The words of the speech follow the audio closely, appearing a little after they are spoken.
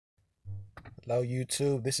Hello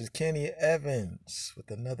YouTube, this is Kenny Evans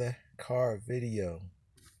with another car video.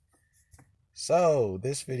 So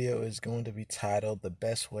this video is going to be titled The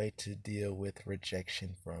Best Way to Deal with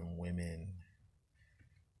Rejection from Women.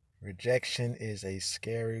 Rejection is a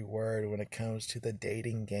scary word when it comes to the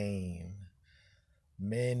dating game.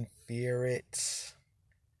 Men fear it.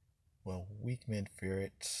 Well, weak men fear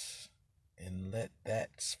it. And let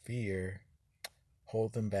that fear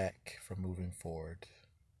hold them back from moving forward.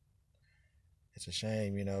 It's a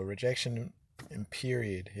shame, rejection in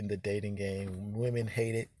period in the dating game. Women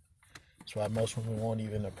hate it. That's why most women won't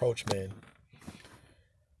even approach men.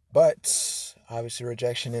 But obviously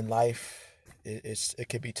rejection in life, it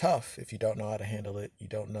can be tough if you don't know how to handle it. You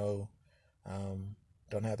don't know,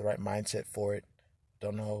 don't have the right mindset for it.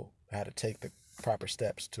 Don't know how to take the proper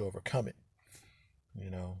steps to overcome it.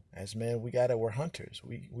 As men, we're hunters.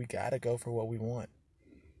 We gotta go for what we want.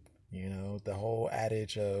 The whole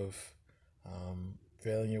adage of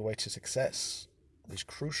failing your way to success is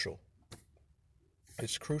crucial.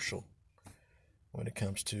 It's crucial when it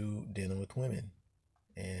comes to dealing with women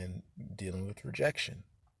and dealing with rejection.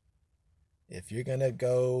 If you're gonna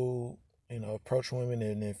go, approach women,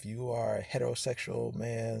 and if you are a heterosexual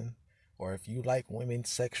man or if you like women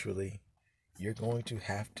sexually, you're going to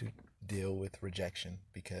have to deal with rejection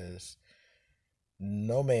because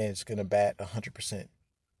no man's gonna bat 100%,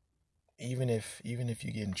 even if you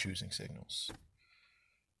get in choosing signals.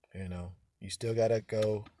 You still gotta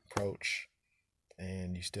go approach,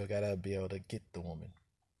 and you still gotta be able to get the woman,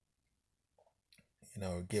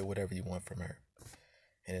 get whatever you want from her.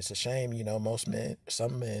 And it's a shame, most men,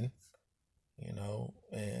 some men, and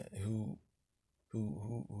who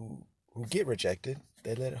get rejected,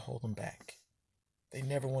 they let it hold them back. They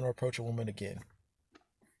never want to approach a woman again.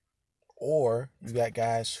 Or you got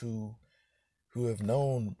guys who have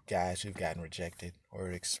known guys who've gotten rejected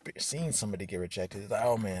or seen somebody get rejected. It's like,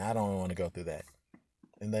 oh man, I don't want to go through that.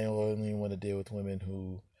 And they only want to deal with women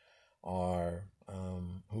who are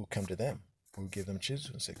who come to them, who give them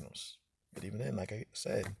choosing signals. But even then, like I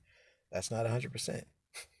said, that's not 100%.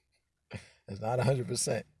 It's not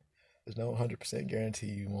 100%. There's no 100% guarantee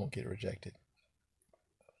you won't get rejected.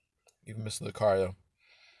 Even Mr. Lucario,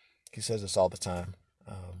 he says this all the time.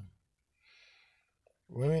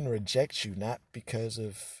 Women reject you not because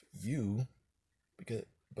of you,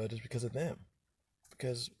 but it's because of them.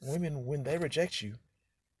 Because women, when they reject you,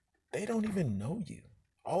 they don't even know you.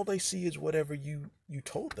 All they see is whatever you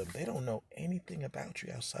told them. They don't know anything about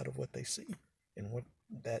you outside of what they see and what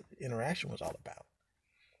that interaction was all about.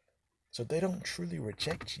 So they don't truly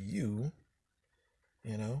reject you,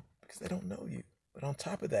 because they don't know you. But on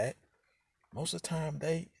top of that, most of the time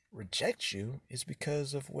they reject you is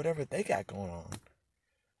because of whatever they got going on.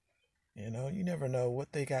 You never know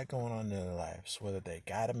what they got going on in their lives, whether they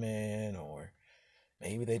got a man or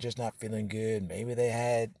maybe they're just not feeling good. Maybe they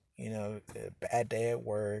had, a bad day at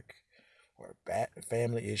work or bad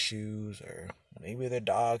family issues, or maybe their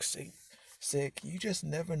dog's sick. You just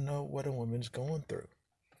never know what a woman's going through.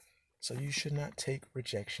 So you should not take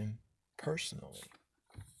rejection personally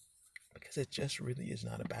because it just really is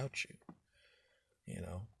not about you.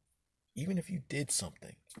 Even if you did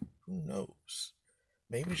something, who knows?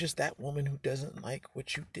 Maybe just that woman who doesn't like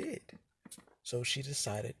what you did. So she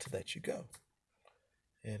decided to let you go.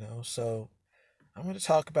 So I'm going to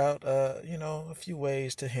talk about, a few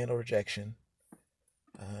ways to handle rejection.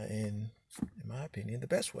 In my opinion, the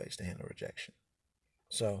best ways to handle rejection.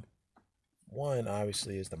 So one,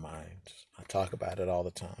 obviously, is the mind. I talk about it all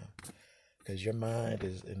the time because your mind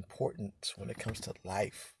is important when it comes to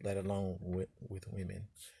life, let alone with women,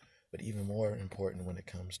 but even more important when it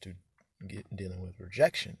comes to dealing with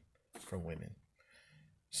rejection from women.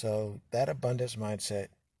 So that abundance mindset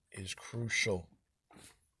is crucial.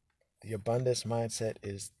 The abundance mindset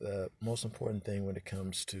is the most important thing when it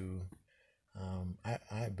comes to,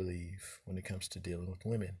 I believe, when it comes to dealing with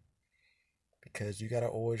women. Because you got to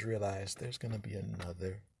always realize there's going to be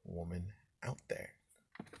another woman out there.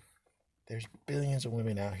 There's billions of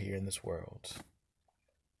women out here in this world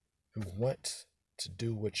who want to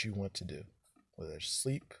do what you want to do. Whether it's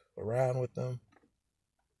sleep around with them,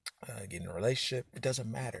 get in a relationship, it doesn't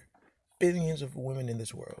matter. Billions of women in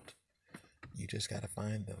this world. You just got to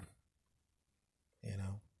find them.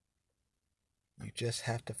 You just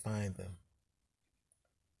have to find them.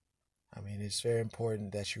 It's very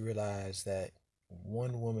important that you realize that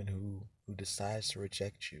one woman who decides to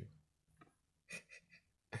reject you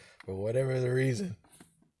for whatever the reason,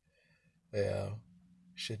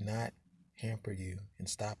 should not hamper you and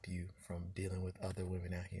stop you from dealing with other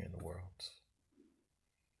women out here in the world.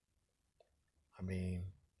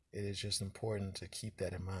 It is just important to keep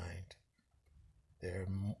that in mind. There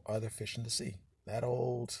are other fish in the sea. That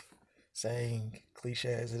old saying,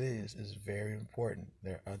 cliche as it is very important.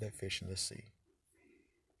 There are other fish in the sea.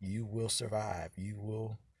 You will survive. You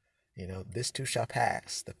will, this too shall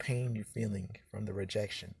pass. The pain you're feeling from the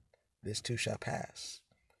rejection, this too shall pass,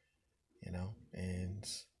 and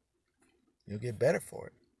you'll get better for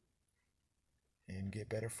it and get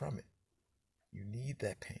better from it. You need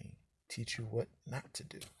that pain. Teach you what not to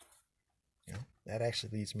do. That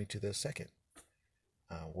actually leads me to the second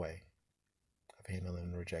way of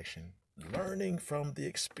handling rejection. Learning from the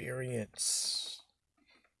experience.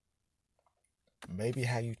 Maybe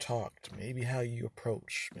how you talked, maybe how you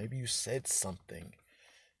approached, maybe you said something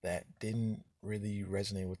that didn't really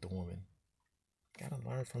resonate with the woman. You gotta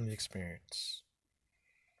learn from the experience.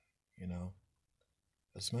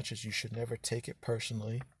 As much as you should never take it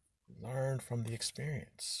personally, learn from the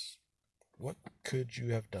experience. What could you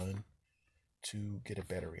have done to get a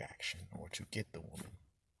better reaction or to get the woman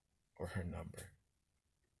or her number?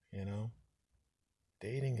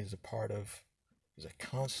 Dating is a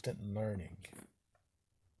constant learning.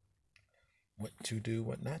 What to do,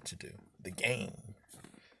 what not to do. The game.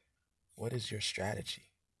 What is your strategy?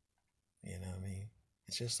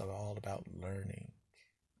 It's just all about learning.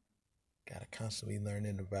 Gotta constantly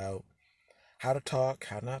learning about how to talk,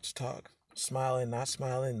 how not to talk, smiling, not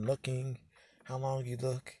smiling, looking, how long you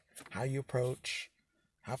look, how you approach,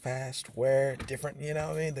 how fast, where, different,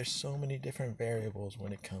 there's so many different variables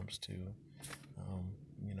when it comes to,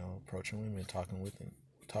 approaching women, talking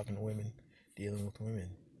to women, dealing with women.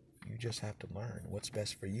 You just have to learn what's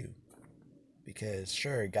best for you. Because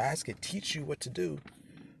sure, guys could teach you what to do,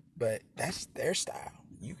 but that's their style.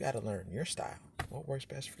 You got to learn your style. What works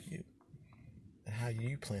best for you? And how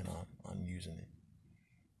you plan on using it.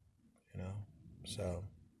 So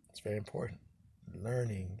it's very important.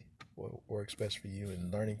 Learning what works best for you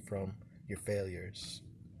and learning from your failures.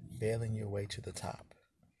 Failing your way to the top.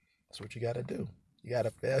 That's what you got to do. You got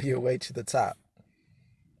to fail your way to the top.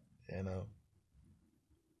 Fail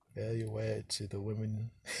your way to the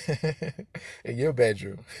women in your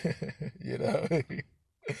bedroom.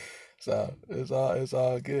 So it's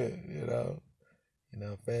all good.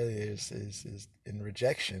 Failure is in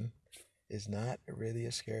rejection is not really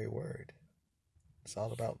a scary word. It's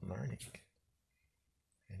all about learning.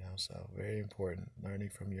 So very important, learning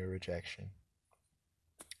from your rejection.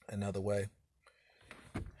 Another way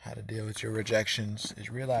how to deal with your rejections is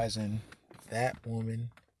realizing that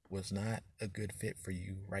woman was not a good fit for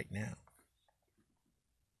you right now.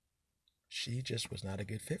 She just was not a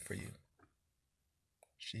good fit for you.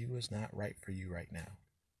 She was not right for you right now.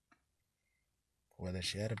 Whether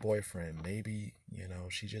she had a boyfriend, maybe,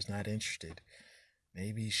 she's just not interested.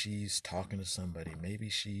 Maybe she's talking to somebody. Maybe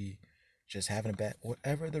she just having a bad,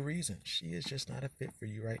 whatever the reason, she is just not a fit for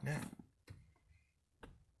you right now.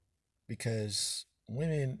 Because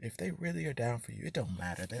women, if they really are down for you, it don't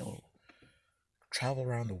matter. They'll travel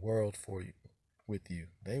around the world for you, with you.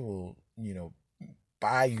 They will,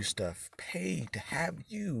 buy you stuff, pay to have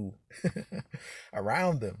you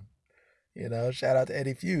around them. Shout out to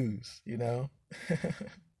Eddie Fuse,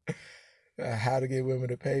 how to get women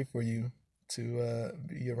to pay for you to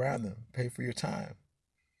be around them, pay for your time.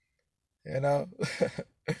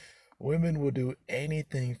 Women will do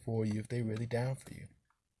anything for you if they really down for you.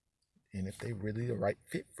 And if they really the right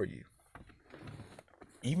fit for you.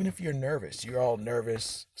 Even if you're nervous, you're all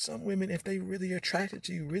nervous. Some women, if they really attracted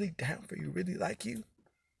to you, really down for you, really like you,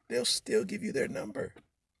 they'll still give you their number.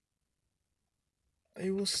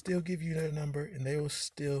 They will still give you their number and they will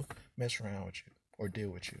still mess around with you or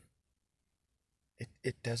deal with you.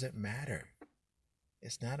 It doesn't matter.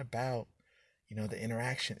 It's not about, the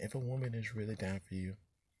interaction. If a woman is really down for you,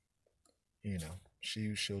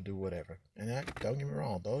 she'll do whatever. And don't get me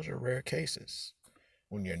wrong, those are rare cases.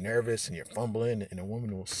 When you're nervous and you're fumbling and a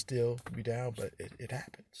woman will still be down, but it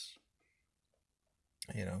happens.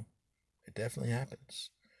 It definitely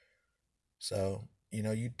happens. So,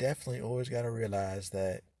 you definitely always got to realize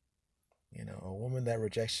that, a woman that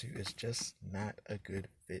rejects you is just not a good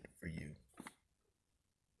fit for you.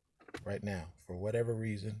 Right now, for whatever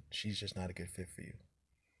reason, she's just not a good fit for you.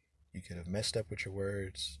 You could have messed up with your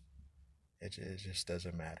words. It just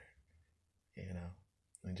doesn't matter,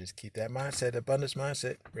 And just keep that mindset, abundance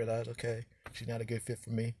mindset. Realize, okay, she's not a good fit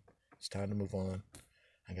for me. It's time to move on.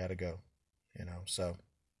 I gotta go, So,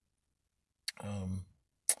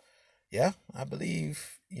 yeah, I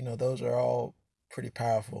believe, those are all pretty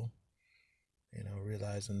powerful.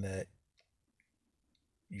 Realizing that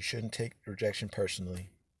you shouldn't take rejection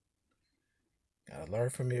personally. Gotta learn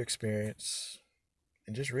from your experience,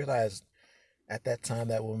 and just realize at that time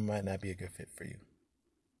that woman might not be a good fit for you.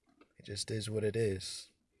 just is what it is.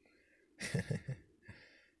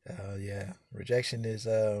 Yeah, rejection is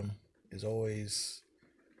always.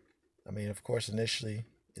 I mean, of course, initially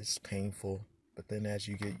it's painful, but then as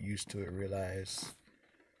you get used to it, realize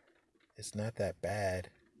it's not that bad,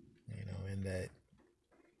 and that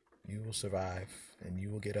you will survive and you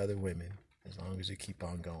will get other women as long as you keep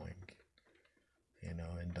on going, and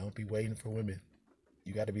don't be waiting for women.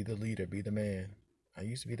 You got to be the leader, be the man. I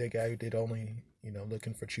used to be that guy who did only,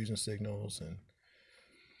 looking for choosing signals, and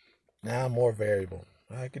now I'm more variable.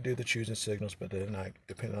 I could do the choosing signals, but then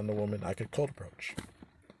depending on the woman, I could cold approach.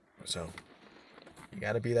 So you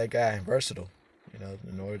got to be that guy, versatile,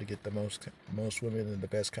 in order to get the most women and the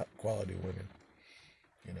best quality women,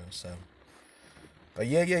 So, but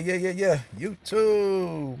yeah,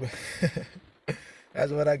 YouTube.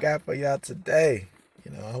 That's what I got for y'all today.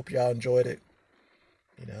 I hope y'all enjoyed it.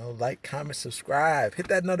 Like, comment, subscribe, hit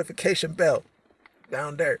that notification bell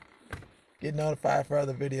down there. Get notified for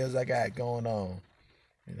other videos I got going on.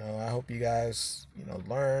 I hope you guys,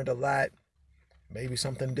 learned a lot, maybe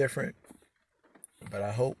something different. But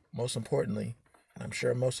I hope, most importantly, and I'm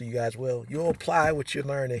sure most of you guys will, you'll apply what you're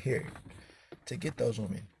learning here to get those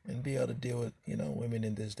women and be able to deal with, women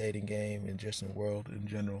in this dating game and just in the world in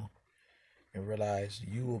general, and realize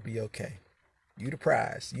you will be okay. You the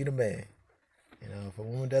prize. You the man. If a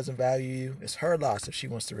woman doesn't value you, it's her loss if she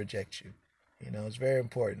wants to reject you. It's very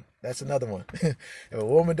important. That's another one. If a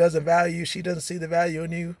woman doesn't value you, she doesn't see the value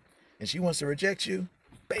in you, and she wants to reject you,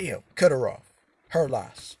 bam, cut her off. Her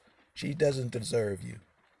loss. She doesn't deserve you.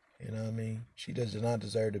 You know what I mean? She does not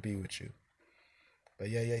deserve to be with you. But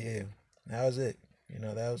yeah. That was it.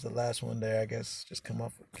 That was the last one there, I guess. Just came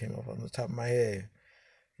off on the top of my head.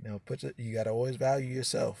 You gotta always value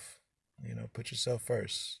yourself. Put yourself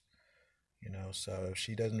first. So if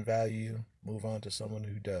she doesn't value you, move on to someone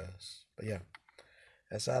who does. But yeah,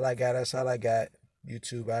 that's all I got.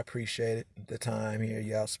 YouTube, I appreciate it. The time here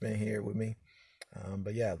y'all spent here with me.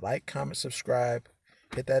 But yeah, like, comment, subscribe,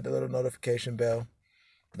 hit that little notification bell.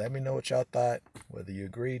 Let me know what y'all thought, whether you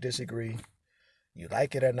agree, disagree, you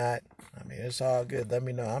like it or not. I mean, it's all good. Let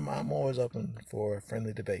me know. I'm always open for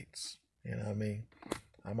friendly debates. You know what I mean?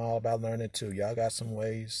 I'm all about learning too. Y'all got some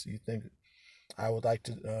ways you think I would like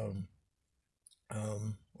to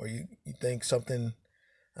or you think something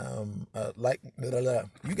like blah, blah, blah.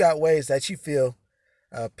 You got ways that you feel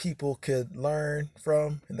people could learn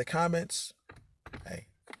from in the comments. Hey,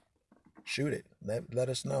 shoot it. Let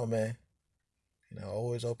us know, man.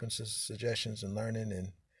 Always open to suggestions and learning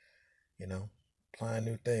and applying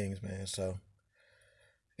new things, man. So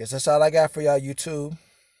I guess that's all I got for y'all, YouTube.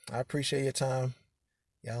 I appreciate your time.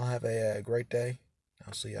 Y'all have a great day.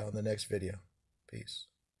 I'll see y'all in the next video. Peace.